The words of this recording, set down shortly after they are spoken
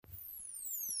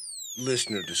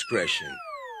Listener discretion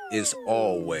is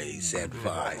always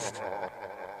advised.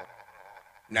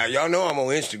 Now, y'all know I'm on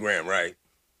Instagram, right?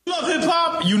 You love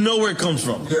hip-hop, you know where it comes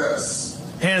from. Yes.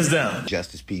 Hands down.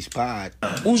 Justice Peace Pod.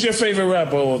 Who's your favorite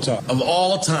rapper of all time? Of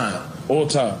all time. All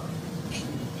time.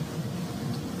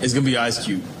 It's going to be Ice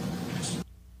Cube.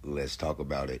 Let's talk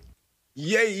about it.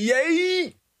 Yay,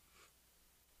 yay!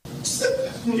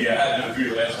 Yeah, I had to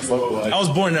agree with that. I was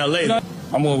born in L.A.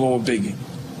 I'm going to go with Biggie.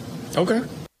 Okay.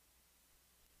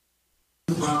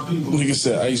 Nigga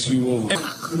said Ice Cube.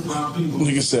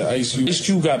 Nigga said Ice Cube. Ice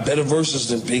Cube got better verses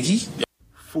than Biggie?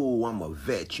 Fool, I'm a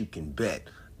vet, you can bet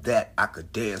that I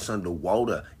could dance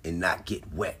underwater and not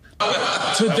get wet.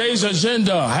 Today's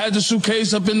agenda had the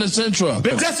suitcase up in the central.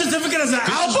 That certificate is an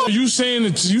album? You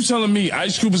telling me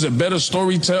Ice Cube is a better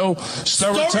storyteller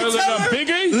than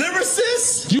Biggie?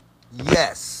 Lyricist?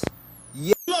 Yes.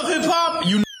 You love hip-hop?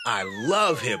 You I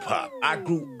love hip-hop. I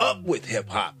grew up with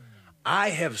hip-hop. I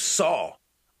have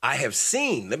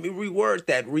seen, let me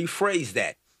rephrase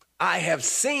that. I have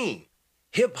seen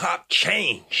hip-hop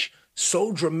change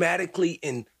so dramatically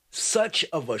in such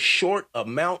of a short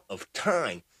amount of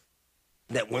time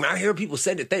that when I hear people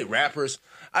say that they rappers,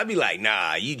 I be like,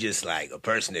 nah, you just like a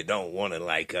person that don't want to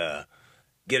like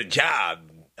get a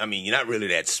job. I mean, you're not really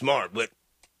that smart, but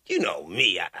you know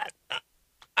me,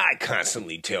 I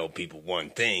constantly tell people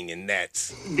one thing, and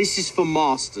that's... This is for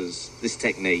masters, this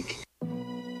technique.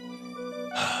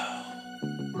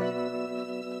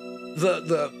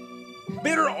 The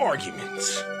bitter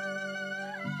arguments.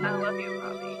 I love you,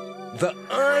 Robbie. The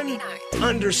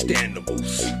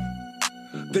ununderstandables.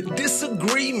 The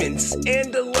disagreements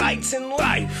and delights in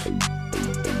life.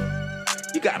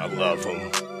 You gotta love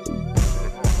them.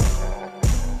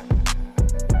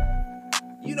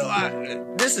 You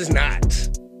know, this is not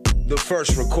the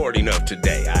first recording of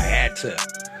today. I had to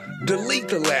delete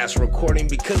the last recording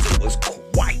because it was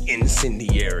quite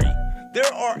incendiary.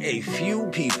 There are a few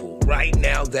people right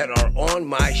now that are on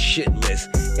my shit list,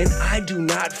 and I do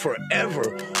not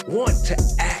forever want to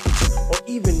act or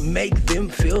even make them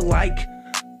feel like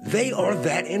they are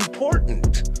that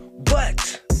important.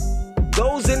 But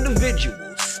those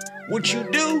individuals, what you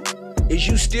do is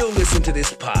you still listen to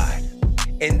this pod.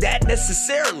 And that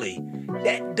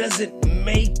doesn't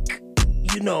make,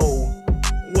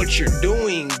 what you're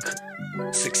doing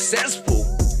successful.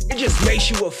 It just makes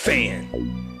you a fan.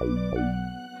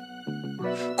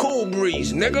 Cool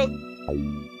breeze, nigga.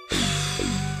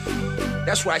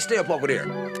 That's right, stay up over there.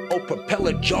 Oh,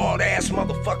 propeller-jawed ass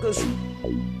motherfuckers.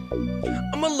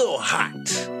 I'm a little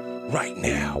hot right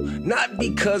now. Not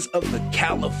because of the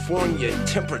California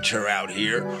temperature out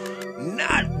here.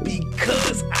 Not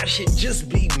because I should just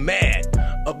be mad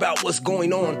about what's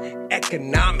going on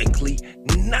economically.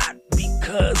 Not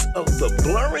because of the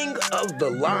blurring of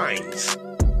the lines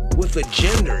with the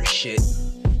gender shit.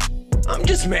 I'm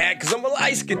just mad because I'm a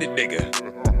light-skinned nigga.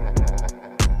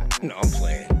 No, I'm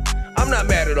playing. I'm not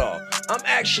mad at all. I'm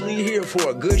actually here for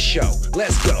a good show.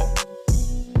 Let's go.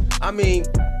 I mean,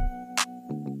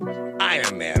 I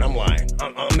am mad. I'm lying.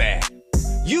 I'm mad.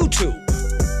 YouTube,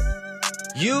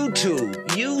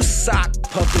 you sock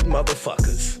puppet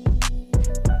motherfuckers.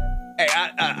 Hey,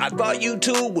 I thought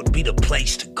YouTube would be the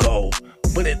place to go,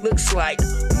 but it looks like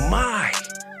my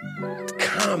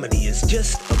comedy is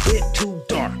just a bit too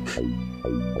dark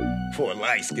for a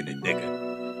light-skinned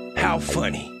nigga. How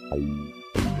funny.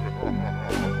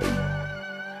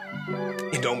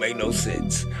 It don't make no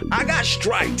sense. I got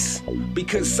strikes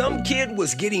because some kid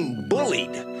was getting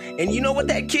bullied. And you know what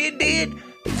that kid did?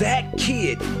 That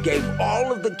kid gave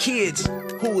all of the kids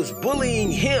who was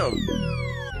bullying him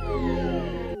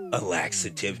a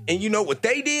laxative. And you know what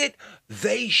they did?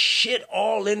 They shit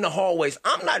all in the hallways.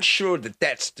 I'm not sure that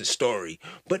that's the story,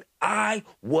 but I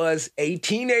was a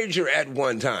teenager at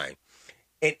one time.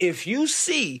 And if you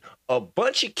see a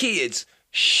bunch of kids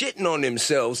shitting on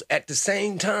themselves at the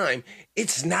same time,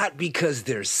 it's not because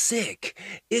they're sick.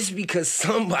 It's because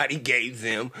somebody gave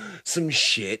them some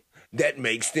shit that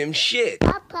makes them shit.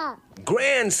 Papa.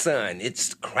 Grandson,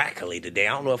 it's crackly today.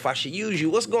 I don't know if I should use you.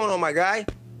 What's going on, my guy?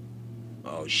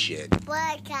 Oh, shit.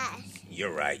 Podcast.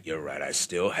 You're right. I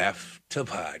still have to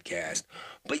podcast.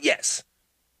 But yes,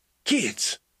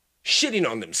 kids shitting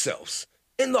on themselves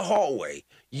in the hallway.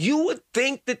 You would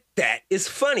think that that is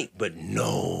funny, but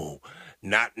no,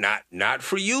 not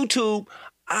for YouTube.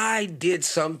 I did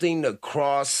something to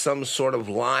cross some sort of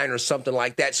line or something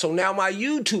like that. So now my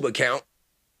YouTube account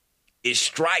is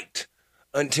striked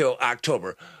until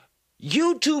October.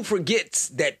 YouTube forgets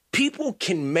that people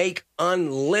can make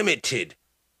unlimited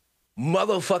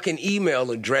motherfucking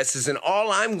email addresses, and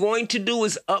all I'm going to do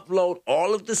is upload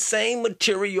all of the same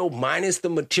material minus the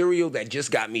material that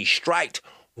just got me striked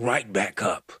right back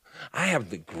up. I have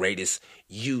the greatest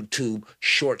YouTube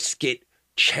short skit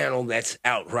channel that's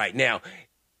out right now.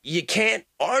 You can't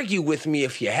argue with me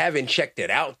if you haven't checked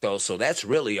it out, though, so that's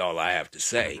really all I have to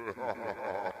say.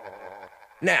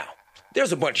 Now,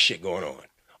 there's a bunch of shit going on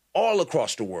all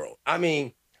across the world. I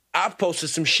mean, I've posted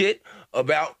some shit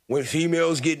about when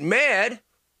females get mad,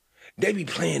 they be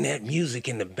playing that music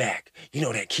in the back. You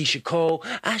know that Keisha Cole,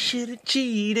 I should have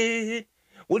cheated.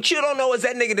 What you don't know is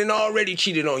that nigga done already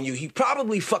cheated on you. He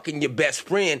probably fucking your best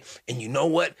friend, and you know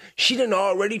what? She done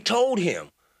already told him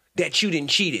that you done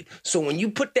cheated. So when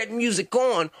you put that music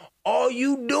on, all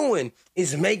you doing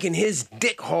is making his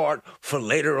dick hard for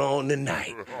later on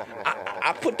tonight.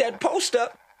 I put that post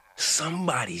up.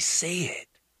 Somebody said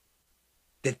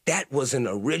that was an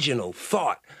original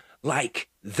thought. Like,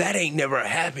 that ain't never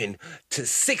happened to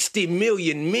 60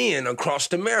 million men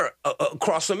across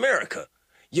America.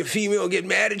 Your female get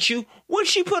mad at you, what'd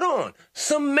she put on?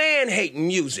 Some man-hating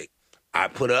music. I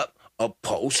put up a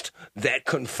post that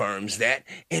confirms that,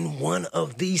 and one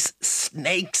of these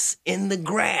snakes in the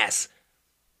grass,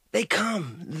 they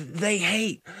come, they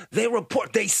hate, they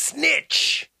report, they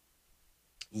snitch.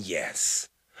 Yes,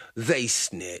 they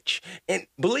snitch. And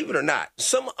believe it or not,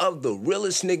 some of the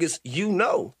realest niggas you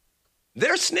know,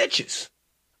 they're snitches.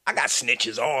 I got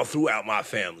snitches all throughout my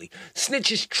family.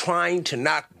 Snitches trying to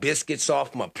knock biscuits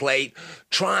off my plate,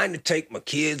 trying to take my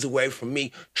kids away from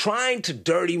me, trying to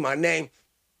dirty my name.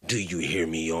 Do you hear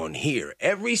me on here?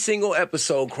 Every single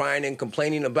episode crying and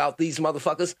complaining about these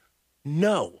motherfuckers?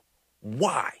 No.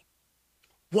 Why?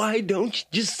 Why don't you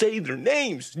just say their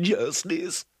names,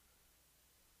 Justice?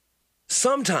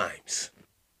 Sometimes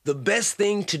the best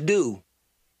thing to do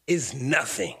is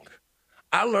nothing.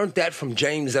 I learned that from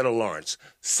James Etta Lawrence.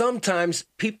 Sometimes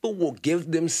people will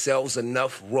give themselves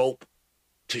enough rope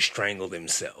to strangle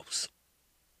themselves.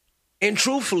 And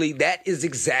truthfully, that is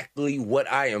exactly what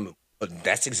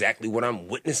that's exactly what I'm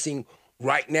witnessing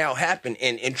right now happen.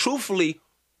 And truthfully,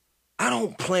 I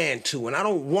don't plan to, and I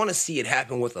don't want to see it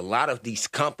happen with a lot of these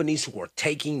companies who are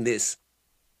taking this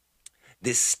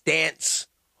stance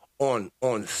on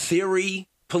theory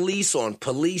police, on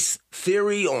police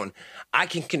theory, on I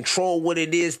can control what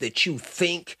it is that you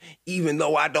think, even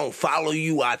though I don't follow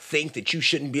you, I think that you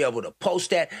shouldn't be able to post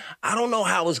that. I don't know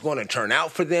how it's going to turn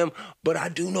out for them, but I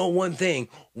do know one thing.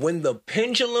 When the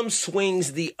pendulum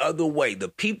swings the other way, the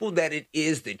people that it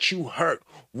is that you hurt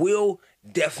will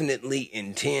definitely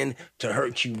intend to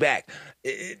hurt you back.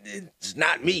 It's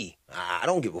not me. I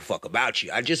don't give a fuck about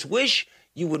you. I just wish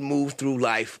you would move through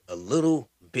life a little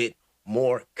bit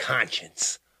more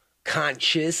conscious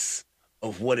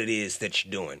of what it is that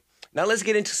you're doing. Now let's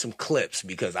get into some clips,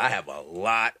 because I have a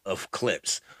lot of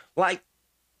clips. Like,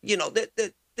 you know,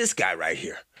 this guy right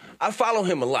here. I follow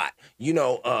him a lot. You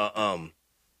know,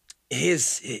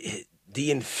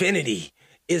 the infinity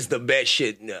is the best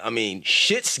shit. I mean,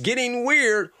 shit's getting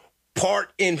weird,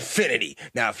 part infinity.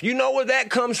 Now, if you know where that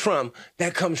comes from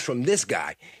this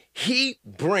guy. He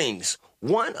brings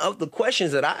one of the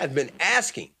questions that I have been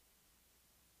asking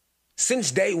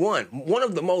since day one. One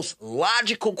of the most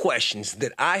logical questions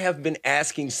that I have been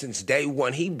asking since day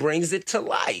one. He brings it to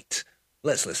light.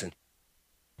 Let's listen.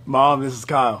 Mom, this is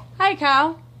Kyle. Hey,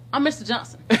 Kyle. I'm Mr.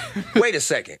 Johnson. Wait a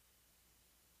second.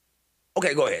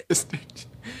 Okay, go ahead.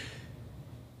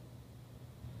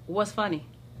 What's funny?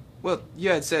 Well, you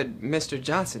had said Mr.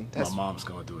 Johnson. My mom's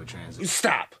going through a transition.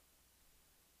 Stop.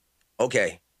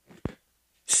 Okay.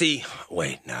 See,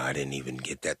 wait, no, I didn't even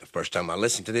get that the first time I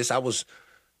listened to this. I was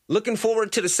looking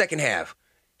forward to the second half.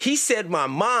 He said my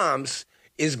mom's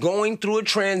is going through a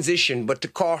transition, but to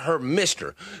call her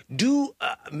Mr.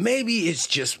 Maybe it's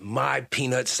just my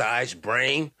peanut-sized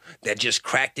brain that just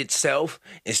cracked itself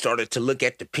and started to look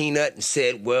at the peanut and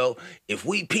said, well, if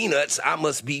we peanuts, I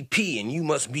must be P and you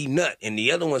must be nut. And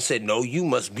the other one said, no, you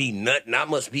must be nut and I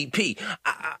must be P.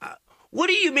 What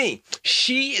do you mean?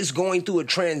 She is going through a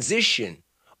transition,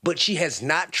 but she has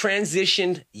not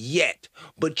transitioned yet.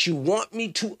 But you want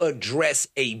me to address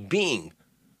a being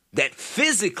that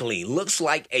physically looks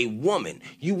like a woman.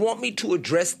 You want me to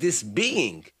address this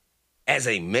being as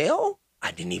a male?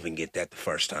 I didn't even get that the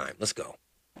first time. Let's go.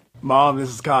 Mom, this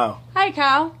is Kyle. Hey,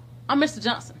 Kyle. I'm Mr.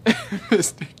 Johnson.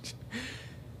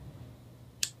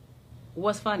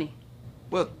 What's funny?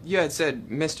 Well, you had said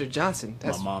Mr. Johnson.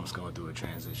 My mom's going through a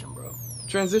transition, bro.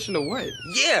 Transition to what?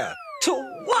 Yeah,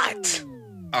 to what?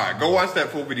 All right, go watch that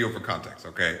full video for context,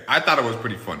 okay? I thought it was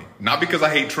pretty funny. Not because I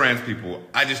hate trans people.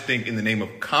 I just think in the name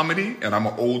of comedy, and I'm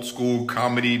an old school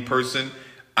comedy person,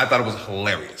 I thought it was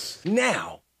hilarious.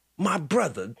 Now, my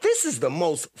brother, this is the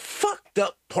most fucked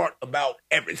up part about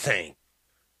everything.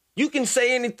 You can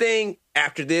say anything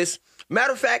after this.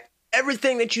 Matter of fact,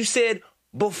 everything that you said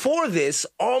before this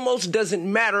almost doesn't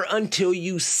matter until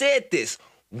you said this.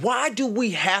 Why do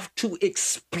we have to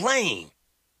explain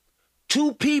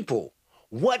to people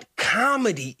what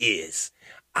comedy is?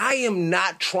 I am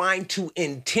not trying to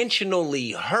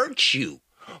intentionally hurt you,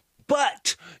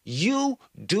 but you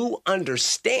do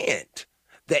understand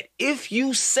that if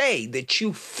you say that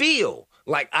you feel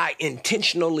like I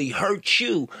intentionally hurt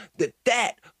you,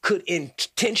 that could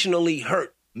intentionally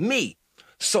hurt me.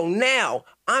 So now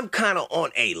I'm kind of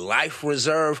on a life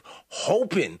reserve,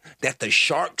 hoping that the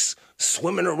sharks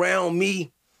swimming around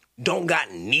me don't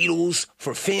got needles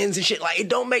for fins and shit. Like, it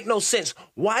don't make no sense.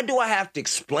 Why do I have to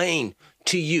explain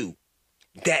to you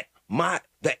that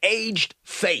the aged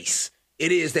face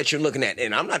it is that you're looking at?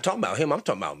 And I'm not talking about him, I'm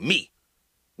talking about me.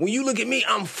 When you look at me,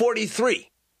 I'm 43.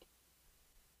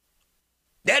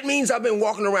 That means I've been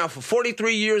walking around for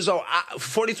 43 years old.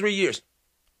 43 years.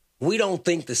 We don't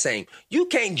think the same. You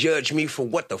can't judge me for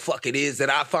what the fuck it is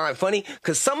that I find funny,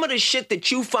 because some of the shit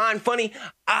that you find funny,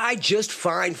 I just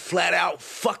find flat out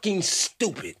fucking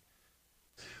stupid.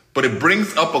 But it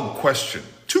brings up a question.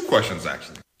 Two questions,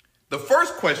 actually. The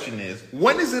first question is,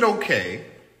 when is it okay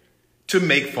to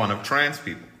make fun of trans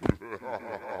people?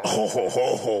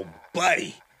 Oh,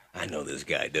 buddy. I know this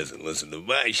guy doesn't listen to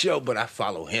my show, but I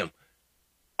follow him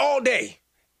all day,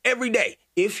 every day.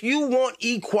 If you want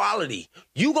equality,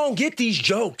 you gonna get these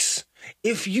jokes.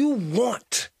 If you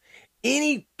want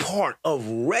any part of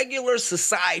regular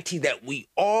society that we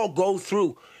all go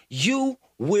through, you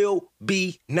will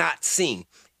be not seen.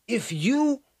 If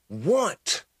you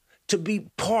want to be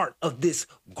part of this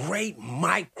great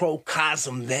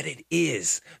microcosm that it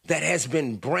is, that has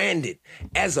been branded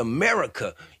as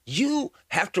America, you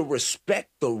have to respect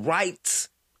the rights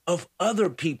of other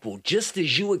people, just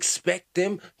as you expect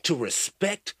them to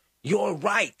respect your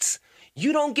rights.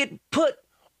 You don't get put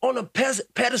on a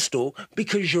pedestal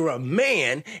because you're a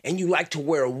man and you like to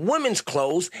wear women's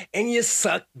clothes and you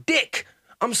suck dick.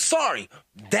 I'm sorry.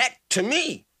 That, to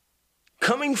me,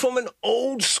 coming from an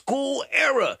old school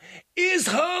era, is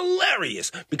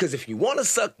hilarious. Because if you want to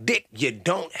suck dick, you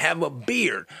don't have a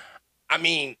beard. I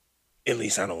mean, at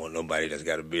least I don't want nobody that's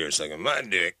got a beard sucking my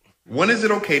dick. When is it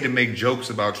okay to make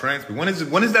jokes about trans people? When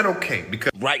is that okay?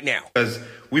 Because right now. Because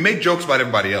we make jokes about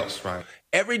everybody else, right?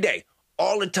 Every day,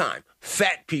 all the time.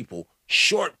 Fat people,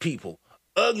 short people,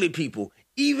 ugly people,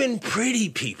 even pretty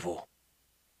people.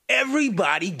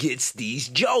 Everybody gets these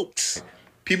jokes.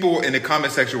 People in the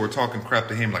comment section were talking crap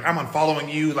to him, like, I'm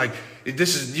unfollowing you, like,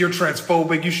 you're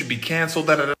transphobic, you should be canceled,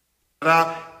 da da da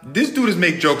da. This dude is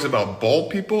making jokes about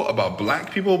bald people, about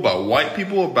black people, about white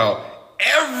people, about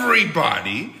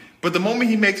everybody. But the moment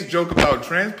he makes a joke about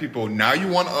trans people, now you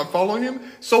want to unfollow him?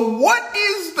 So what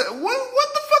the fuck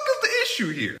is the issue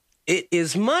here? It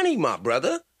is money, my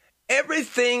brother.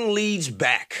 Everything leads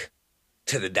back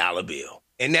to the dollar bill.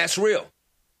 And that's real.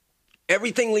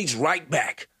 Everything leads right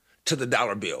back to the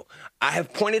dollar bill. I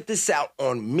have pointed this out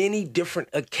on many different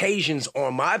occasions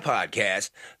on my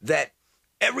podcast that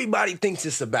everybody thinks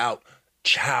it's about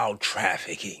child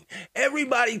trafficking.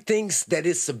 Everybody thinks that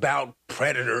it's about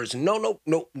predators. No.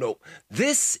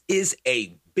 This is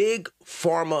a big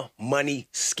pharma money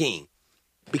scheme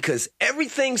because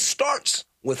everything starts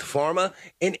with pharma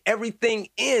and everything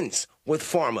ends with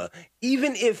pharma.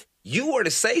 Even if you were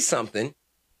to say something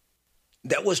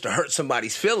that was to hurt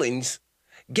somebody's feelings,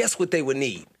 guess what they would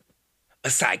need?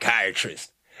 A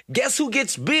psychiatrist. Guess who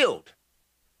gets billed?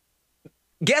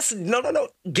 Guess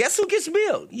who gets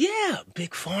billed? Yeah, Big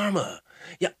Pharma.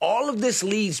 Yeah, all of this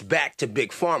leads back to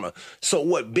Big Pharma. So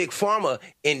what Big Pharma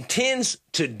intends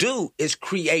to do is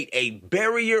create a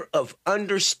barrier of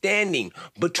understanding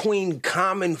between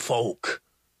common folk.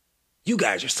 You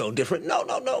guys are so different. No,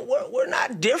 we're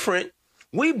not different.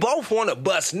 We both want to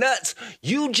bust nuts.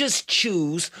 You just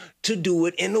choose to do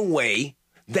it in a way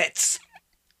that's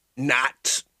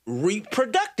not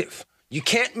reproductive. You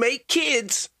can't make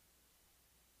kids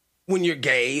when you're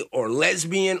gay or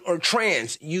lesbian or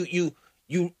trans. You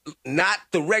not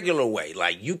the regular way.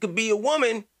 Like, you could be a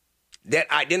woman that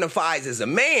identifies as a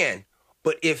man,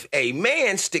 but if a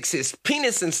man sticks his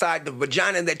penis inside the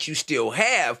vagina that you still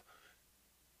have,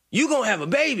 you gonna have a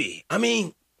baby. I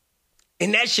mean,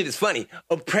 and that shit is funny.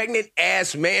 A pregnant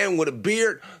ass man with a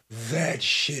beard, that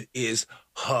shit is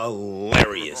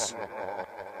hilarious.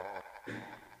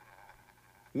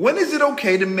 When is it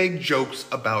okay to make jokes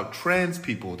about trans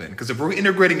people then? Because if we're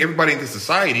integrating everybody into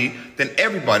society, then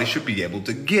everybody should be able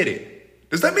to get it.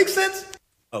 Does that make sense?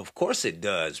 Of course it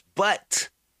does. But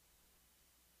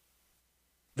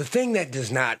The thing that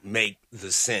does not make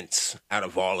the sense out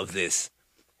of all of this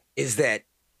is that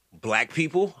black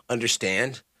people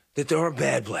understand that there are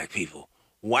bad black people.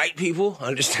 White people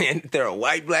understand that there are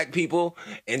white black people,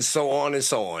 and so on and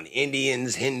so on.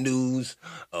 Indians, Hindus,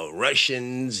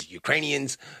 Russians,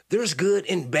 Ukrainians. There's good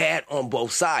and bad on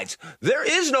both sides. There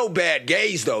is no bad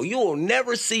gays, though. You will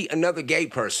never see another gay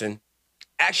person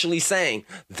actually saying,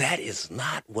 that is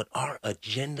not what our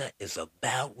agenda is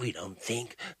about. We don't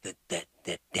think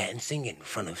that dancing in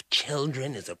front of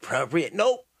children is appropriate.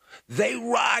 Nope. They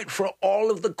ride for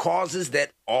all of the causes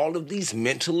that all of these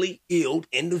mentally ill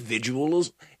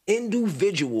individuals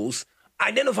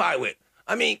identify with.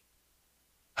 I mean,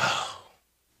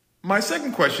 my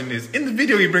second question is, in the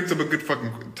video he brings up a good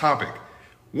fucking topic.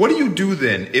 What do you do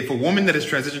then if a woman that has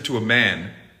transitioned to a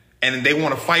man and they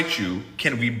want to fight you,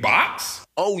 can we box?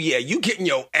 Oh yeah, you getting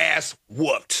your ass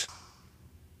whooped.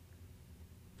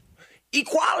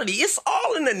 Equality, it's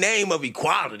all in the name of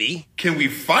equality. Can we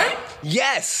fight?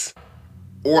 Yes.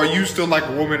 Or are you still like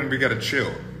a woman and we gotta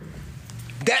chill?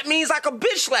 That means I can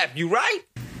bitch slap you, right?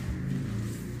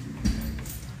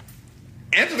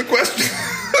 Answer the question.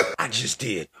 I just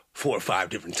did 4 or 5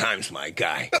 different times, my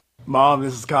guy. Mom,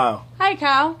 this is Kyle. Hi,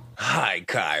 Kyle. Hi,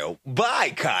 Kyle.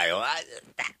 Bye, Kyle.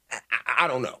 I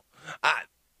don't know.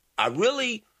 I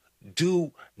really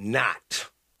do not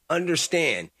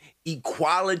understand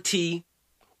equality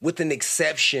with an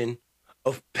exception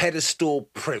of pedestal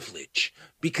privilege,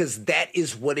 because that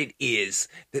is what it is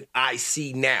that I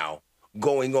see now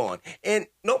going on. And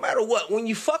no matter what, when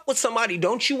you fuck with somebody,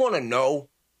 don't you want to know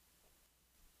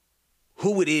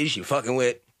who it is you're fucking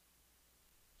with?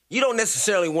 You don't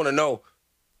necessarily want to know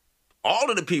all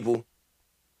of the people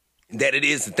that it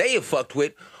is that they have fucked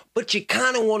with, but you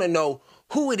kind of want to know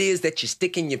who it is that you're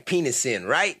sticking your penis in,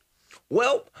 right?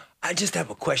 Well, I just have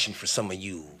a question for some of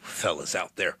you fellas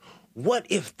out there. What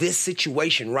if this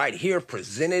situation right here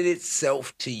presented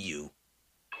itself to you?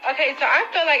 Okay, so I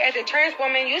feel like as a trans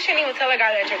woman, you shouldn't even tell a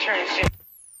guy that you're transgender.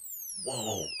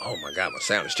 Whoa, oh my God, my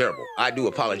sound is terrible. I do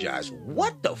apologize.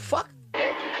 What the fuck?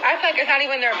 I feel like it's not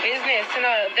even their business to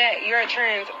know that you're a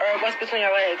trans or what's between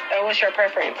your legs or what's your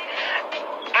preference.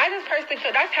 I just personally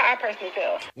feel, that's how I personally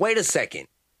feel. Wait a second.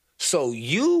 So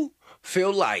you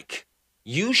feel like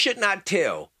you should not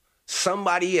tell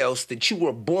somebody else that you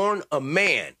were born a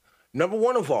man? Number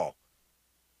one of all,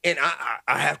 and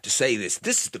I have to say this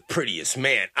is the prettiest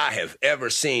man I have ever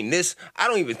seen. This, I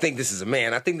don't even think this is a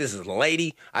man. I think this is a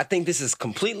lady. I think this is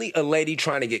completely a lady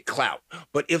trying to get clout.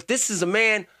 But if this is a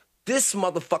man, this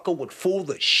motherfucker would fool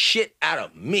the shit out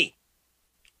of me.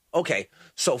 Okay,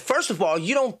 so first of all,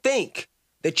 you don't think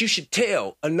that you should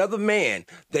tell another man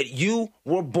that you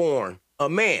were born a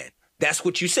man. That's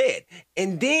what you said.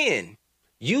 And then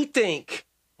you think,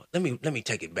 let me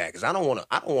take it back, because I don't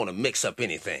want to mix up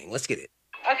anything. Let's get it.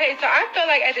 Okay, so I feel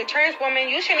like as a trans woman,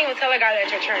 you shouldn't even tell a guy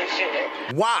that you're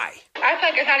transgender. Why? I feel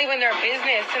like it's not even their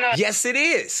business to know. Yes, it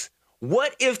is.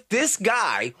 What if this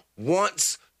guy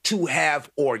wants to have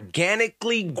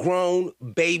organically grown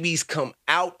babies come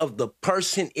out of the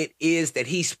person it is that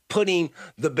he's putting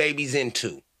the babies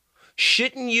into?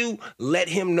 Shouldn't you let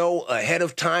him know ahead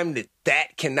of time that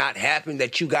that cannot happen,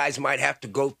 that you guys might have to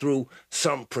go through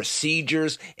some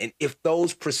procedures? And if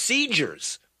those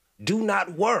procedures do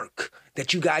not work,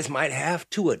 that you guys might have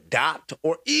to adopt,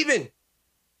 or even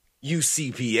use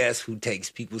CPS, who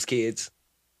takes people's kids?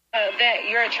 That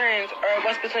you're a trans or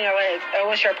what's between your legs or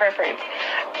what's your preference.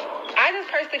 I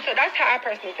just personally feel, that's how I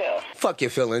personally feel. Fuck your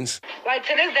feelings. Like,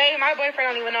 to this day, my boyfriend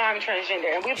don't even know I'm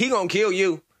transgender. And he gonna kill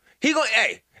you. He gonna,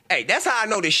 hey, that's how I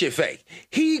know this shit fake.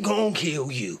 He gonna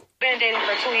kill you. Been dating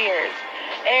for 2 years.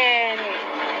 And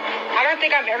I don't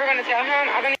think I'm ever gonna tell him.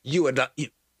 I don't even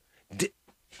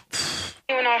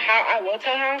know how I will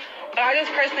tell him. But I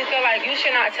just personally feel like you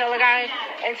should not tell a guy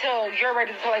until you're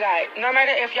ready to tell a guy. No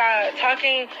matter if y'all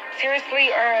talking seriously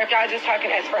or if y'all just talking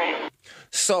as friends.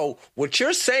 So what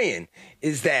you're saying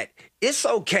is that it's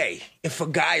okay if a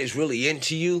guy is really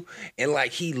into you and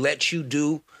like he lets you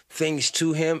do things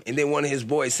to him, and then one of his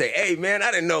boys say, hey man,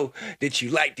 I didn't know that you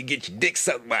like to get your dick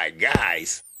sucked by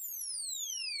guys.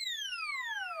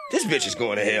 This bitch is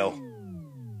going to hell.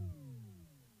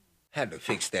 Had to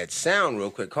fix that sound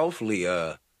real quick. Hopefully,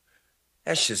 that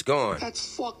shit's gone.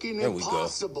 That's fucking there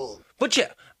impossible. We go. But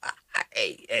yeah,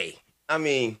 I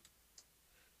mean,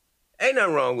 ain't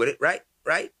nothing wrong with it, right?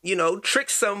 Right? You know, trick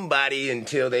somebody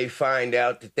until they find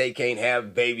out that they can't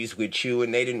have babies with you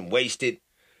and they didn't waste it,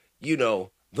 you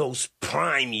know, those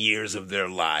prime years of their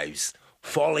lives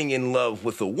falling in love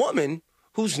with a woman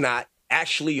who's not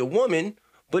actually a woman,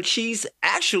 but she's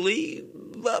actually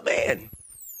a man.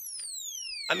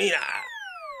 I mean,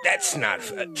 That's not,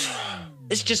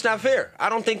 it's just not fair. I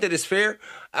don't think that it's fair.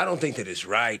 I don't think that it's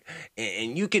right.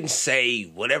 And you can say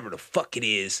whatever the fuck it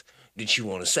is that you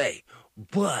want to say.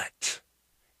 But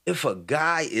if a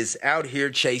guy is out here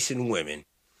chasing women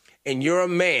and you're a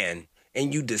man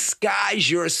and you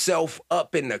disguise yourself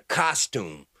up in the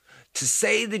costume to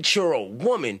say that you're a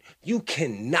woman, you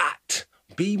cannot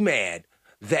be mad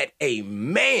that a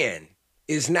man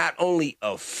is not only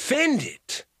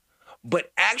offended,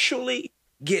 but actually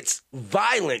gets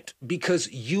violent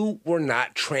because you were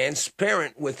not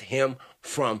transparent with him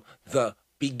from the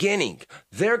beginning.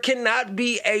 There cannot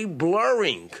be a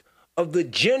blurring of the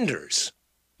genders.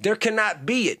 There cannot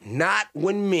be it. Not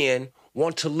when men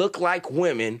want to look like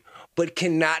women, but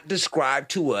cannot describe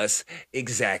to us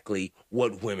exactly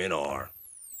what women are.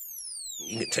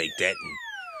 You can take that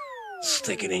and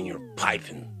stick it in your pipe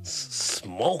and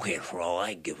smoke it for all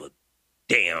I give a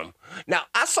damn. Now,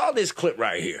 I saw this clip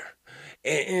right here.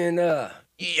 And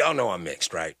y'all know I'm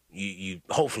mixed, right? You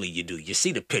hopefully you do. You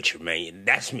see the picture, man.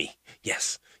 That's me.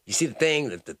 Yes. You see the thing,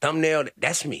 the thumbnail?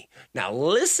 That's me. Now,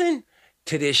 listen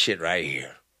to this shit right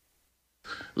here.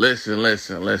 Listen.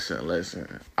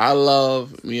 I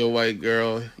love me a white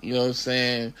girl. You know what I'm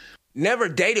saying? Never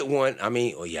dated one. I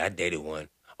mean, oh yeah, I dated one.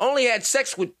 Only had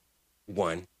sex with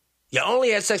one. You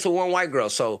only had sex with one white girl,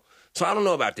 so I don't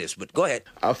know about this, but go ahead.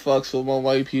 I fucks with my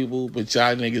white people, but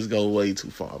y'all niggas go way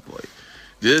too far, boy.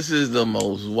 This is the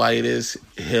most whitest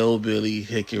hillbilly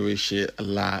hickory shit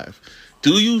alive.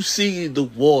 Do you see the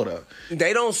water?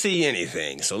 They don't see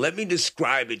anything, so let me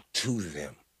describe it to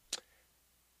them.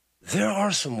 There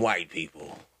are some white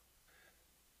people,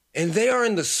 and they are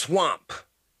in the swamp.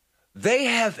 They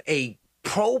have a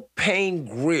propane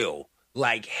grill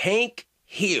like Hank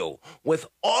Hill with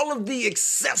all of the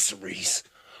accessories,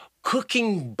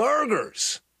 cooking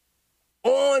burgers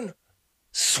on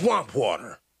swamp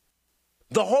water.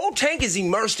 The whole tank is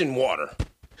immersed in water.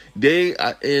 They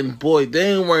ain't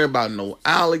worrying about no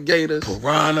alligators,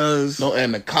 piranhas, no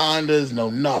anacondas, no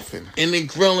nothing. And they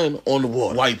grilling on the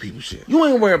water. White people shit. You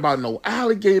ain't worried about no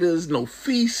alligators, no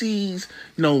feces,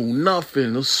 no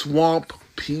nothing. No swamp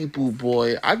people,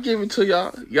 boy. I give it to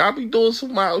y'all. Y'all be doing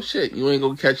some wild shit. You ain't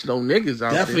gonna catch no niggas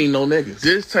out there. Definitely no niggas.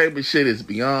 This type of shit is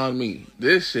beyond me.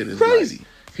 This shit is crazy. Like,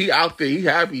 he out there, he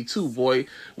happy too, boy.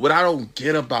 What I don't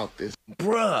get about this.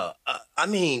 Bruh, I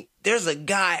mean, there's a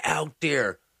guy out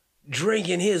there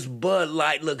drinking his Bud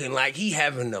Light looking like he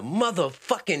having the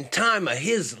motherfucking time of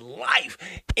his life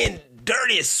in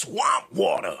dirty swamp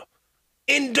water.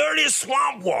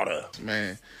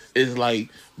 Man, it's like,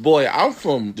 boy, I'm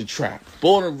from the trap.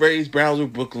 Born and raised, Brownsville,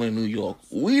 Brooklyn, New York.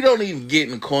 We don't even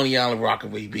get in Coney Island,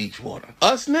 Rockaway Beach water.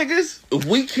 Us niggas, if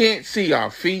we can't see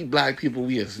our feet, black people,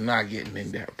 we is not getting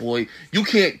in there, boy. You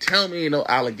can't tell me ain't no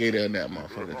alligator in that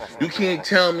motherfucker. You can't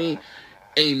tell me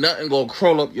ain't nothing gonna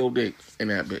crawl up your dick in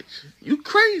that bitch. You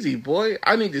crazy, boy.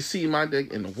 I need to see my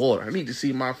dick in the water. I need to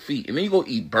see my feet. And then you go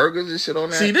eat burgers and shit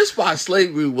on that. See, this why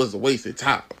slavery was a waste of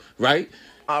time, right?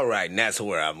 All right, and that's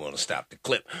where I'm going to stop the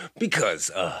clip.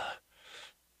 Because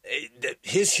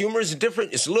his humor is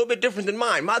different. It's a little bit different than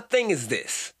mine. My thing is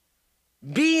this.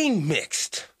 Being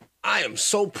mixed, I am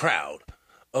so proud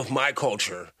of my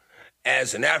culture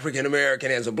as an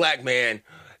African-American, as a black man.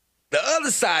 The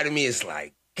other side of me is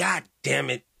like, God damn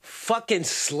it, fucking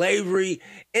slavery.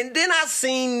 And then I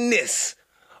seen this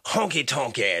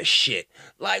honky-tonk ass shit.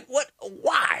 Like, what?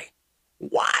 Why?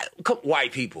 Why? Come,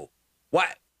 white people.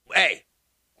 Why? Hey,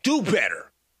 do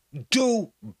better.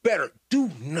 Do better.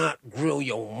 Do not grill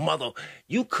your mother.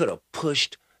 You could have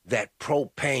pushed that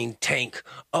propane tank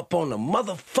up on the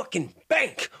motherfucking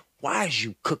bank. Why is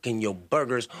you cooking your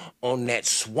burgers on that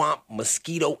swamp,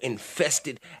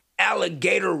 mosquito-infested,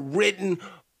 alligator-ridden,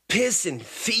 piss and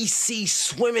feces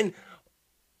swimming?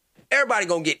 Everybody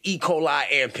gonna get E. coli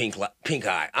and pink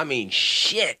eye. I mean,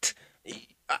 shit.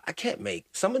 I can't make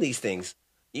some of these things.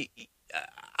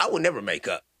 I would never make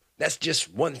up. That's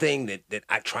just one thing that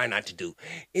I try not to do,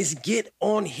 is get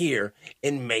on here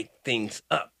and make things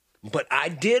up. But I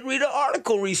did read an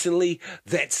article recently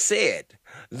that said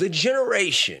the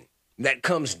generation that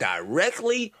comes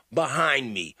directly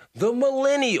behind me, the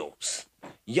millennials,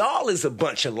 y'all is a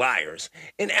bunch of liars.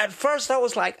 And at first I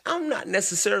was like, I'm not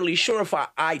necessarily sure if I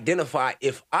identify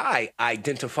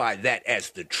that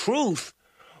as the truth.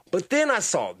 But then I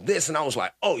saw this and I was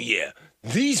like, oh yeah,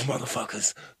 these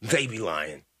motherfuckers, they be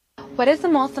lying. What is the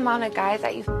most amount of guys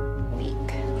that you week?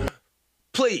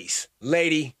 Please,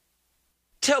 lady,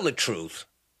 tell the truth.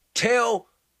 Tell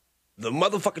the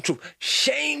motherfucking truth.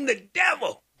 Shame the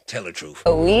devil. Tell the truth.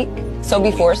 A week. So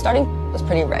before starting, it was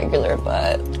pretty regular,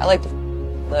 but I like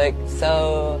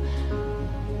so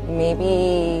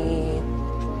maybe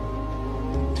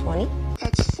 20.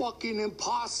 That's fucking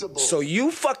impossible. So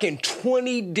you fucking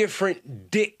 20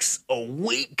 different dicks a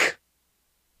week?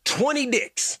 20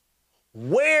 dicks.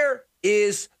 Where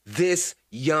is this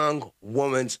young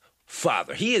woman's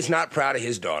father? He is not proud of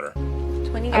his daughter.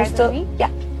 20 guys a week?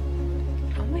 Yeah.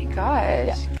 Oh my gosh.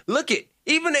 Yeah. Look it.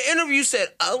 Even the interview said,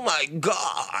 oh my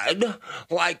God,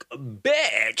 like,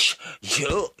 bitch,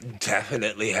 you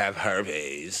definitely have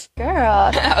herpes. Girl.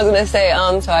 I was gonna say,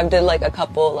 so I did like a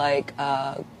couple like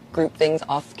group things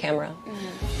off camera.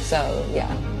 So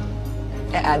yeah,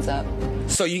 it adds up.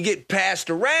 So you get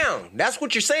passed around. That's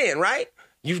what you're saying, right?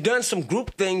 You've done some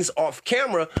group things off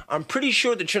camera. I'm pretty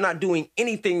sure that you're not doing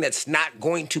anything that's not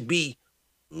going to be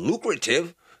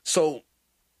lucrative. So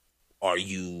are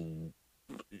you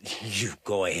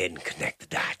go ahead and connect the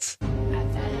dots.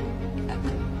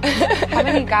 How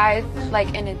many guys,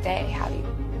 like, in a day have you?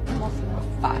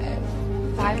 Five.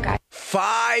 5 guys.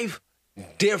 5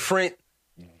 different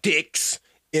dicks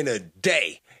in a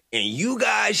day. And you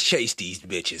guys chase these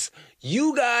bitches.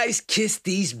 You guys kiss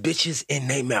these bitches in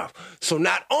their mouth. So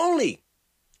not only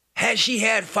has she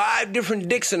had 5 different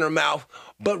dicks in her mouth,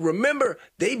 but remember,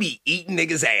 they be eating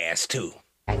niggas' ass too.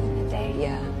 In a day.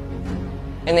 Yeah.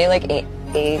 And they like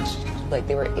aged, like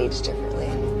they were aged differently.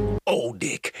 Old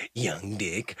dick, young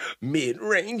dick,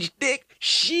 mid-range dick.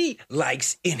 She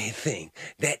likes anything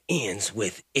that ends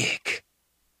with ick.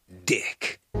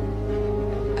 Dick.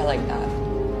 I like that.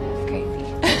 That's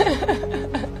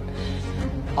crazy.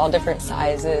 All different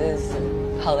sizes,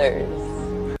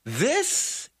 colors.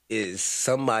 This is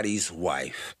somebody's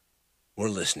wife we're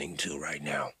listening to right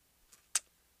now.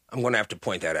 I'm going to have to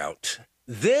point that out.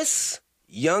 This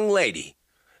young lady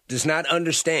does not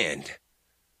understand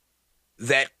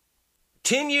that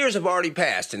 10 years have already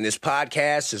passed and this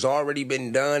podcast has already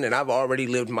been done and I've already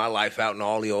lived my life out and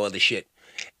all the other shit.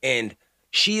 And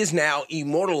she is now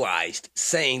immortalized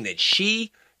saying that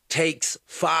she takes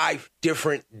 5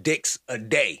 different dicks a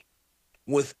day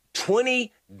with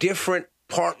 20 different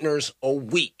partners a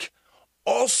week.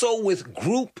 Also with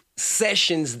group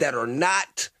sessions that are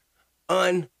not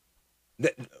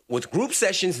with group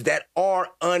sessions that are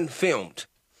unfilmed.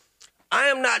 I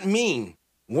am not mean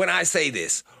when I say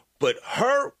this, but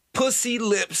her pussy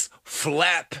lips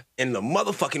flap in the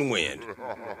motherfucking wind.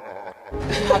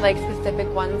 You have, like,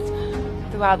 specific ones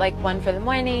throughout, like, one for the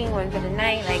morning, one for the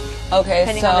night, like...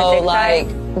 Okay, so, like,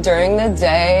 during the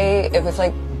day, if it's,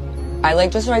 like, I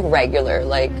like just, like, regular,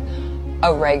 like,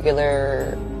 a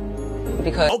regular,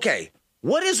 because... Okay,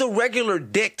 what is a regular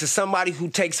dick to somebody who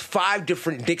takes 5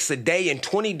 different dicks a day and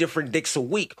 20 different dicks a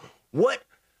week? What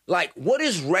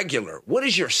is regular? What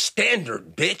is your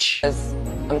standard, bitch?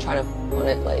 I'm trying to run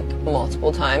it, like,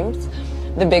 multiple times.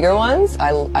 The bigger ones,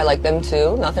 I like them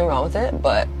too. Nothing wrong with it,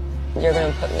 but you're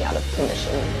gonna put me out of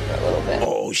commission for a little bit.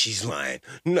 Oh, she's lying.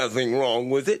 Nothing wrong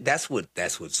with it. That's what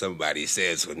somebody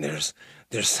says when there's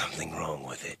something wrong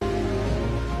with it.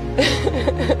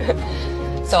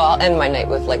 So I'll end my night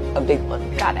with, like, a big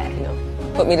one. Got it. You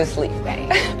know, put me to sleep. Right.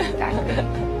 Exactly.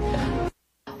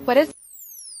 What is...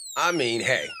 I mean,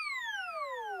 hey,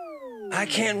 I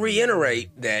can't reiterate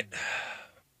that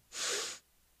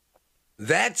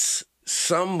that's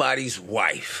somebody's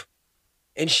wife.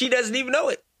 And she doesn't even know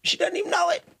it. She doesn't even know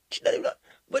it.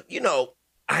 But, you know,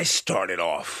 I started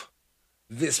off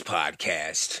this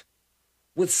podcast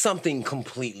with something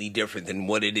completely different than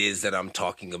what it is that I'm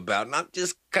talking about. And I'm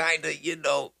just kind of, you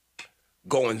know,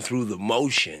 going through the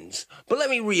motions. But let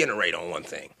me reiterate on one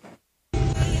thing.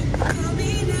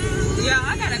 Yeah,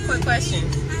 I got a quick question.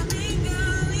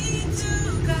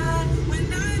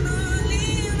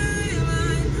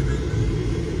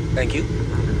 Thank you.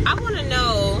 I want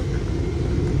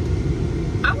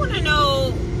to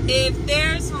know if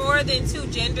there's more than 2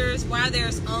 genders, why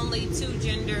there's only 2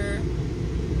 gender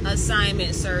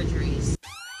assignment surgeries.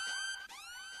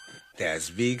 That's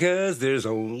because there's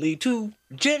only 2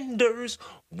 genders.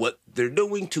 What they're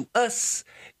doing to us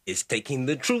is taking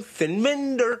the truth and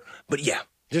mender. But yeah,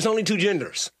 there's only 2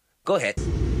 genders. Go ahead.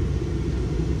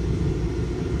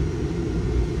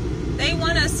 They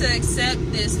want us to accept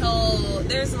this whole,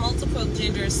 there's multiple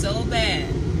genders so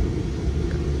bad.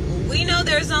 We know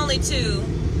there's only 2.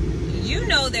 You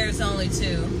know there's only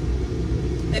 2.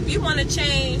 If you want to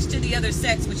change to the other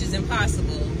sex, which is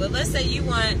impossible, but let's say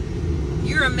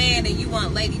you're a man and you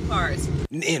want lady parts.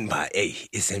 N by A,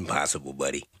 it's impossible,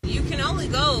 buddy. You can only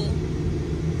go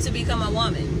to become a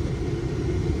woman.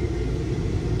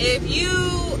 If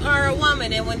you are a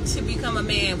woman and want to become a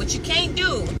man, which you can't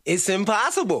do. It's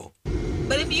impossible.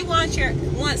 But if you want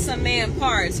some man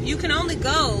parts, you can only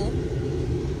go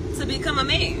to become a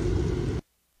man.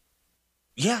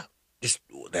 Yeah,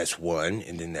 That's one,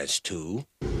 and then that's two.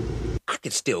 I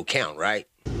can still count, right?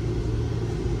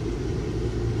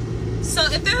 So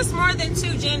if there's more than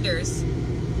two genders,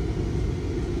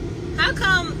 how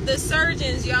come the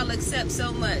surgeons y'all accept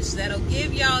so much that'll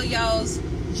give y'all's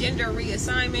gender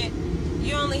reassignment?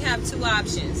 You only have two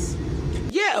options.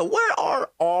 Yeah, where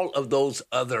are all of those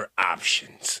other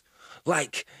options?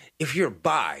 Like, if you're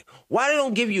bi, why they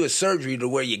don't give you a surgery to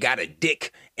where you got a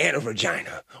dick and a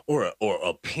vagina, or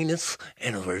a penis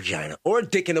and a vagina, or a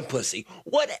dick and a pussy?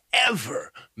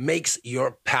 Whatever makes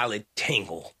your palate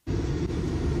tingle.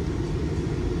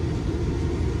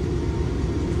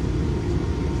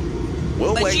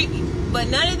 We'll wait. But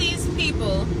none of these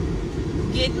people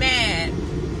get mad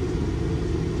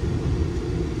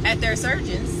at their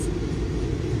surgeons.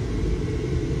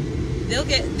 They'll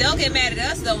get mad at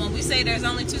us though when we say there's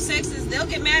only two sexes. They'll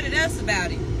get mad at us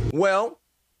about it. Well,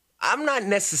 I'm not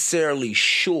necessarily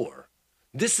sure.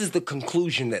 This is the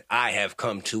conclusion that I have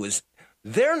come to, is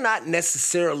they're not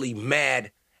necessarily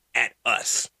mad at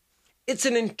us. It's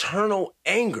an internal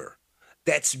anger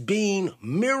that's being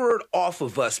mirrored off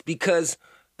of us, because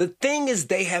the thing is,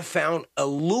 they have found a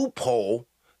loophole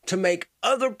to make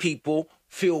other people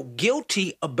feel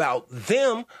guilty about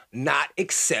them not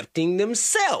accepting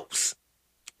themselves.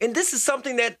 And this is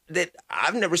something that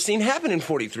I've never seen happen in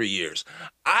 43 years.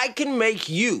 I can make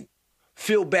you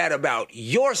feel bad about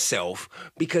yourself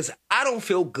because I don't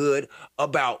feel good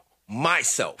about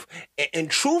myself. And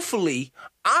truthfully,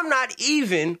 I'm not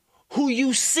even who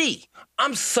you see.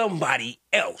 I'm somebody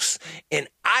else. And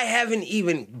I haven't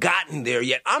even gotten there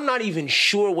yet. I'm not even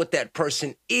sure what that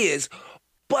person is.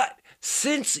 But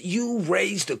since you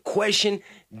raised a question,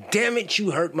 damn it,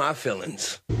 you hurt my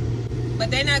feelings.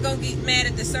 But they're not going to get mad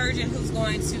at the surgeon who's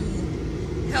going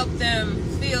to help them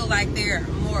feel like they're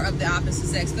more of the opposite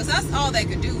sex. Because that's all they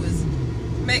could do is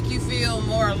make you feel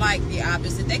more like the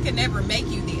opposite. They could never make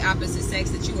you the opposite sex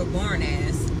that you were born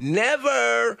as.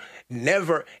 Never,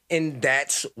 never. And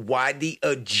that's why the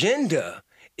agenda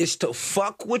is to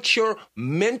fuck with your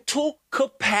mental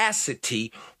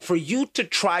capacity for you to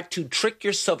try to trick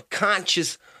your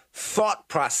subconscious thought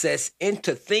process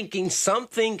into thinking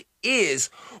something is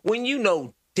when you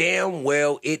know damn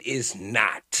well it is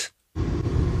not. They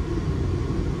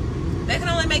can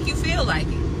only make you feel like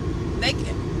it.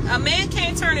 A man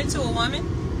can't turn into a woman.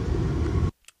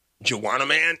 Joanna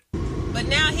man? But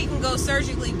now he can go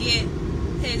surgically get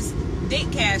his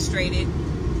dick castrated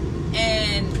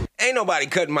and... Ain't nobody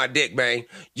cutting my dick, man.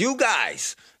 You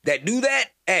guys that do that,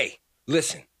 hey,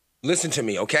 listen to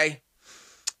me, okay?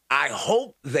 I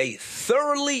hope they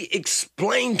thoroughly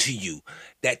explain to you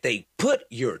that they put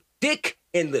your dick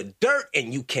in the dirt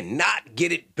and you cannot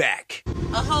get it back.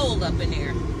 A hole up in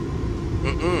there.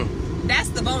 That's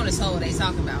the bonus hole they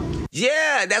talk about.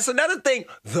 Yeah, that's another thing.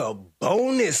 The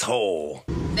bonus hole.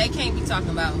 They can't be talking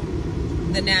about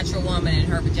the natural woman and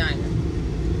her vagina.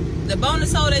 The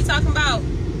bonus hole they talking about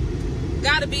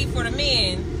gotta be for the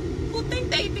men who think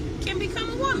they can become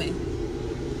a woman.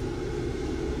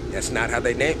 That's not how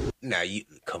they name. Now you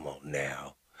come on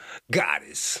now,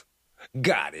 goddess.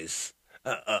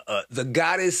 The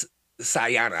goddess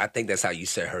Sayana. I think that's how you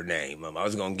say her name. I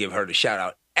was gonna give her the shout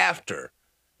out after.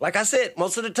 Like I said,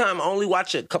 most of the time I only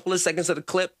watch a couple of seconds of the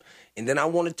clip, and then I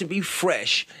want it to be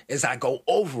fresh as I go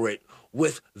over it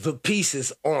with the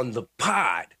pieces on the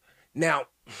pod. Now,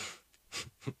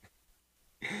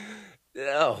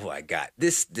 oh my God,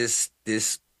 this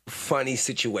funny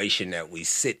situation that we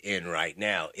sit in right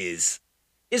now it's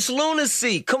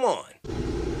lunacy. Come on.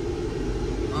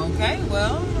 Okay,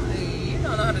 well, you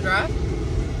don't know how to drive.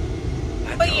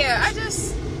 But yeah, I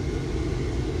just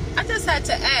had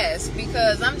to ask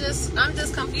because I'm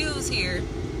just confused here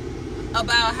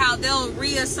about how they'll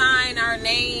reassign our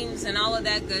names and all of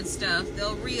that good stuff.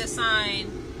 They'll reassign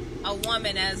a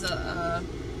woman as a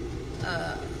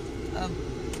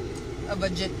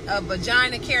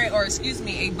vagina carrying, or excuse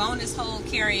me, a bonus hole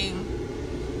carrying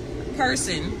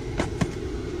person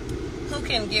who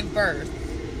can give birth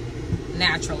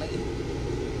naturally.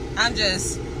 I'm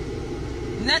just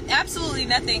absolutely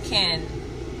nothing can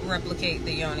replicate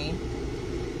the yoni,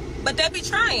 but they be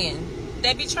trying.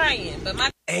 But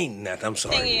my ain't nothing. I'm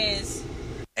sorry. Thing is,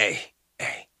 hey,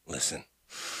 listen.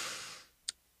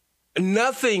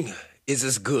 Nothing is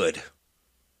as good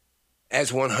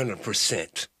as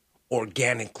 100%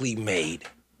 organically made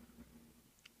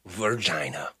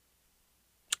vagina.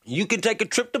 You can take a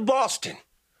trip to Boston,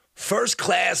 first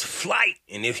class flight,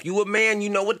 and if you a man, you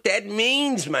know what that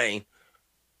means, man.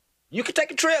 You can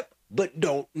take a trip, but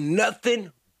don't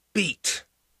nothing beat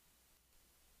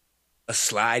a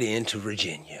slide into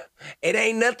Virginia. It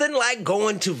ain't nothing like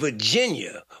going to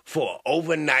Virginia for an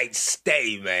overnight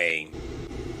stay, man.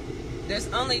 There's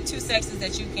only 2 sexes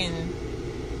that you can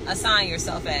assign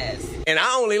yourself as. And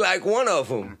I only like one of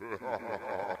them.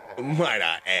 Might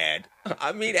I add.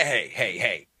 I mean,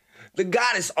 hey. The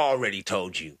goddess already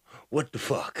told you what the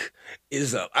fuck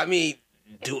is up. I mean,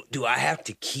 do I have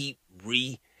to keep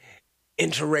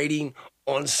reiterating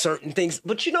on certain things?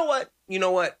 But you know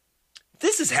what?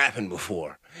 This has happened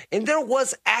before. And there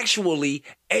was actually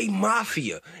a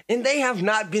mafia. And they have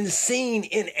not been seen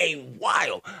in a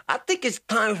while. I think it's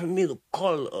time for me to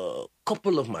call a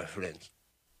couple of my friends.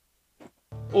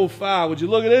 Oh, Fi, would you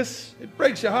look at this? It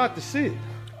breaks your heart to see it.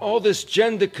 All this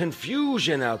gender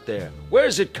confusion out there.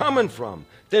 Where's it coming from?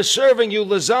 They're serving you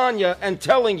lasagna and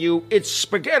telling you it's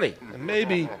spaghetti. And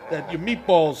maybe that your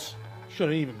meatballs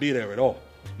shouldn't even be there at all.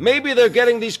 Maybe they're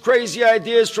getting these crazy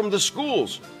ideas from the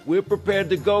schools. We're prepared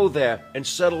to go there and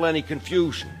settle any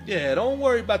confusion. Yeah, don't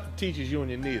worry about the teachers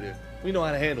union neither. We know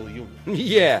how to handle a union.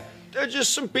 Yeah, they're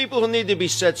just some people who need to be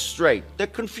set straight. They're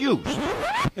confused.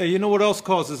 Hey, you know what else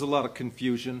causes a lot of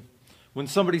confusion? When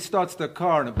somebody starts their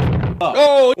car and it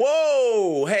Oh!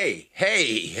 Whoa!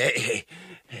 Hey,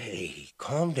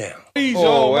 calm down. Please,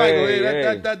 Oh, Michael,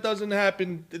 hey. that doesn't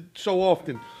happen so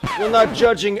often. We're not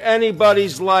judging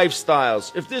anybody's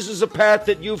lifestyles. If this is a path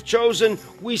that you've chosen,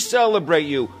 we celebrate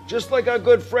you, just like our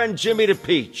good friend Jimmy the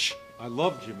Peach. I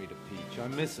love Jimmy the Peach. I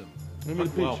miss him. Jimmy the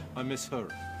Peach. Well, I miss her.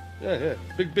 Yeah.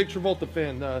 Big Travolta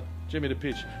fan, Jimmy the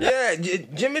Peach. Yeah,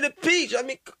 Jimmy the Peach. I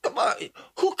mean, come on.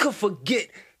 Who could forget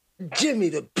Jimmy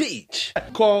the Peach?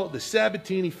 Call the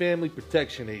Sabatini Family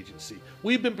Protection Agency.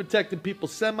 We've been protecting people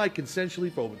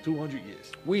semi-consensually for over 200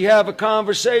 years. We have a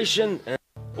conversation, and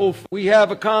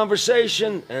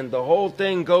the whole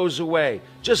thing goes away.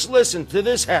 Just listen to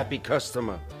this happy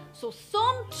customer. So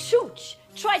some chooch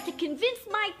tried to convince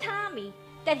my Tommy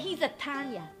that he's a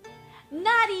Tanya.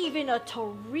 Not even a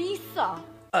Teresa.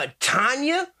 A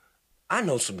Tanya? I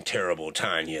know some terrible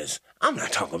Tanyas. I'm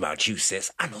not talking about you,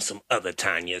 sis. I know some other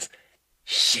Tanyas.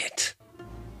 Shit.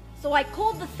 So I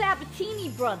called the Sabatini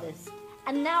brothers.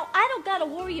 And now I don't gotta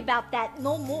worry about that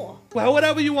no more. Well,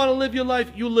 whatever you want to live your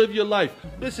life, you live your life.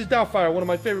 This is Doubtfire, one of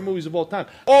my favorite movies of all time.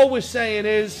 All we're saying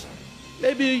is,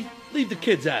 maybe leave the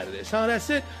kids out of this, huh? That's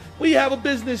it. We have a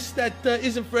business that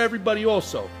isn't for everybody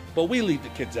also. But we leave the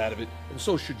kids out of it, and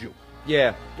so should you.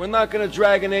 Yeah, we're not going to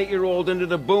drag an 8-year-old into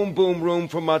the boom boom room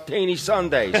for martini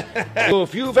Sundays. So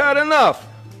if you've had enough,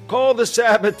 call the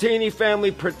Sabatini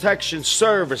Family Protection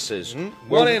Services.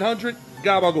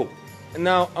 1-800-GABAGOO. And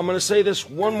now, I'm going to say this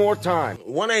one more time.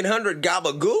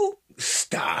 1-800-GABAGOO?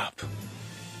 Stop.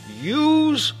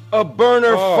 Use a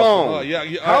burner phone. Yeah,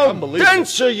 How unbelievable.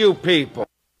 dense are you people?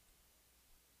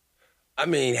 I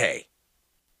mean, hey,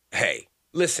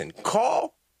 listen,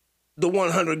 call the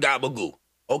 100-GABAGOO.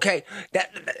 Okay,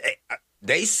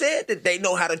 they said that they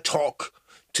know how to talk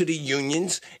to the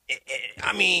unions.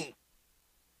 I mean,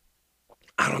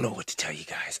 I don't know what to tell you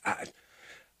guys.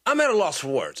 I'm at a loss for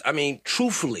words. I mean,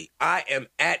 truthfully, I am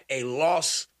at a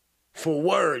loss for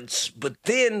words. But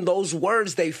then those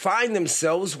words, they find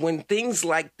themselves when things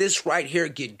like this right here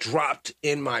get dropped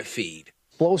in my feed.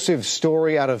 Explosive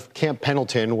story out of Camp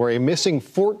Pendleton where a missing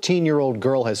 14-year-old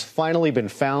girl has finally been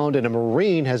found and a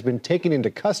Marine has been taken into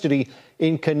custody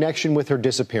in connection with her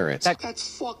disappearance.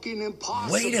 That's fucking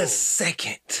impossible. Wait a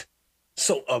second.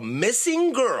 So a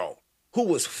missing girl who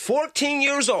was 14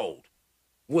 years old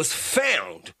was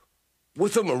found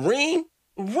with a Marine?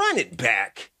 Run it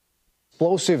back.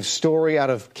 Explosive story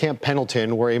out of Camp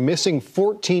Pendleton where a missing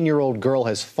 14-year-old girl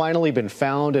has finally been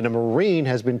found and a Marine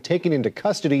has been taken into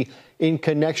custody in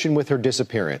connection with her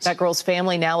disappearance. That girl's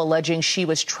family now alleging she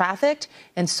was trafficked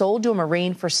and sold to a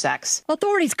Marine for sex.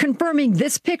 Authorities confirming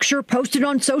this picture posted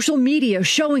on social media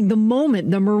showing the moment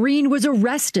the Marine was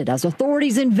arrested as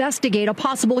authorities investigate a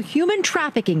possible human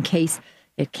trafficking case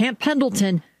at Camp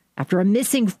Pendleton after a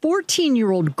missing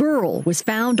 14-year-old girl was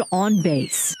found on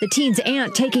base. The teen's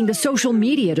aunt taking to social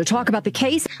media to talk about the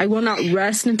case. I will not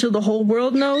rest until the whole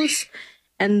world knows,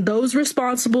 and those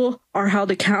responsible are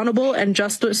held accountable and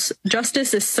justice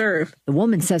is served. The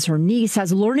woman says her niece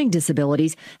has learning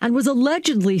disabilities and was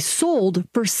allegedly sold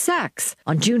for sex.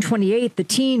 On June 28th, the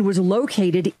teen was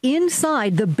located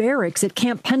inside the barracks at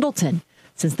Camp Pendleton.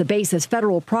 Since the base is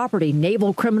federal property,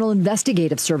 Naval Criminal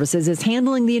Investigative Services is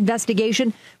handling the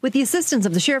investigation with the assistance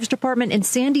of the Sheriff's Department and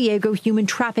San Diego Human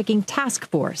Trafficking Task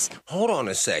Force. Hold on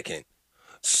a second.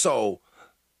 So,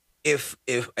 if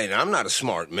and I'm not a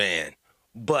smart man,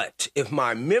 but if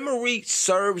my memory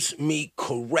serves me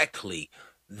correctly,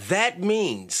 that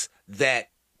means that,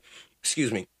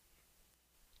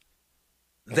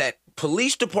 that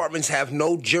police departments have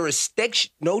no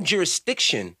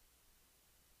jurisdiction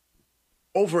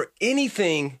over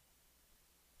anything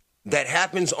that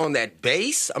happens on that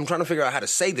base. I'm trying to figure out how to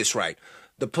say this right.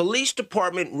 The police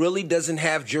department really doesn't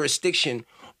have jurisdiction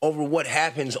over what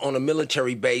happens on a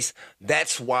military base.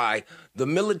 That's why the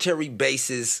military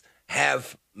bases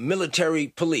have military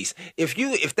police.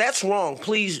 If that's wrong,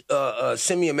 please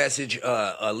send me a message,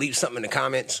 leave something in the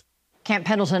comments. Camp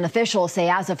Pendleton officials say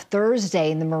as of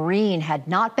Thursday, the Marine had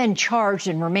not been charged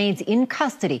and remains in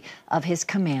custody of his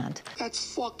command.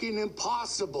 That's fucking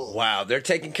impossible. Wow, they're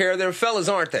taking care of their fellas,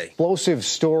 aren't they? Explosive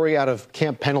story out of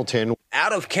Camp Pendleton.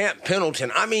 Out of Camp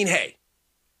Pendleton. I mean, hey,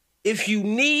 if you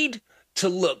need to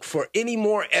look for any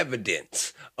more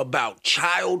evidence about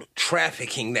child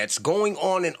trafficking that's going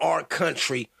on in our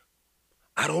country,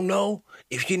 I don't know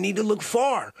if you need to look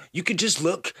far. You could just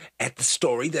look at the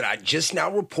story that I just now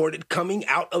reported coming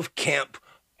out of Camp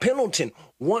Pendleton,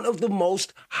 one of the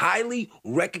most highly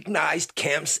recognized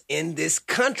camps in this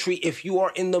country if you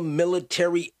are in the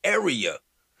military area,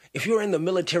 if you're in the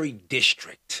military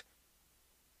district.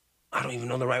 I don't even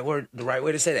know the right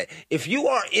way to say that. If you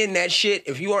are in that shit,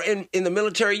 if you are in the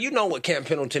military, you know what Camp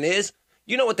Pendleton is.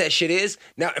 You know what that shit is.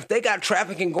 Now, if they got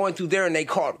trafficking going through there and they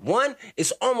caught one,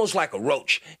 it's almost like a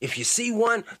roach. If you see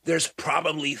one, there's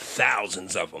probably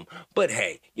thousands of them. But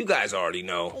hey, you guys already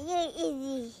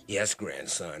know. Yes,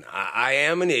 grandson. I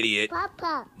am an idiot.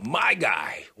 Papa. My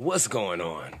guy, what's going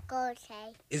on? Go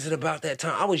say. Is it about that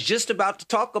time? I was just about to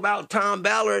talk about Tom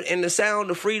Ballard and the Sound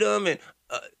of Freedom. And,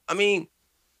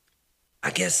 I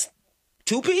guess,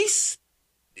 two-piece?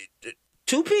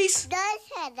 Two-piece? Don't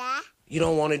say that. You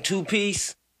don't want a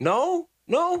two-piece? No?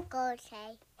 No? Go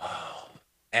say.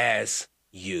 As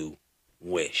you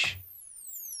wish.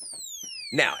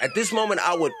 Now, at this moment,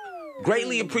 I would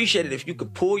greatly appreciate it if you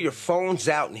could pull your phones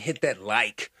out and hit that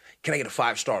like. Can I get a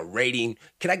 5-star rating?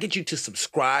 Can I get you to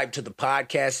subscribe to the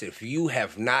podcast? If you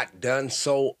have not done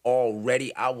so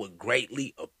already, I would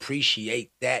greatly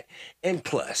appreciate that. And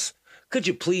plus, could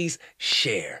you please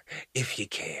share if you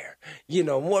care? You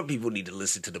know, more people need to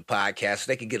listen to the podcast so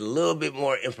they can get a little bit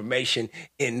more information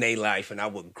in their life. And I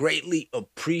would greatly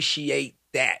appreciate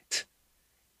that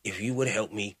if you would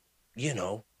help me, get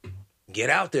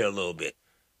out there a little bit.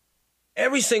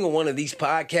 Every single one of these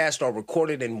podcasts are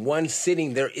recorded in one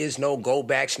sitting. There is no go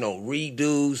backs, no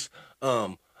redos.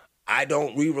 I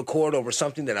don't re-record over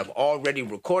something that I've already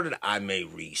recorded. I may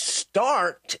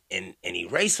restart and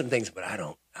erase some things, but I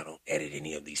don't edit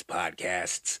any of these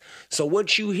podcasts. So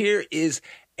what you hear is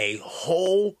a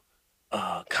whole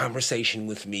conversation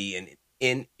with me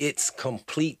in its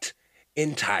complete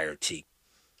entirety.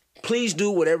 Please do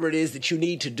whatever it is that you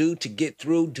need to do to get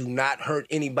through. Do not hurt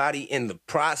anybody in the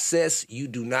process. You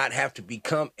do not have to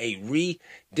become a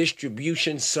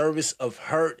redistribution service of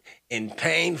hurt and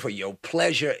pain for your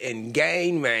pleasure and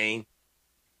gain, man.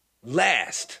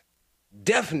 Last,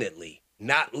 definitely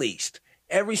not least,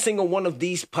 every single one of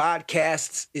these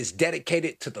podcasts is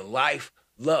dedicated to the life,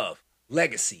 love,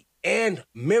 legacy, and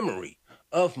memory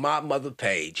of my mother,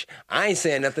 Paige. I ain't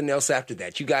saying nothing else after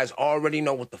that. You guys already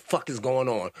know what the fuck is going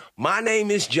on. My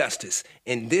name is Justice,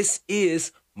 and this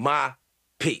is my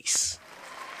piece.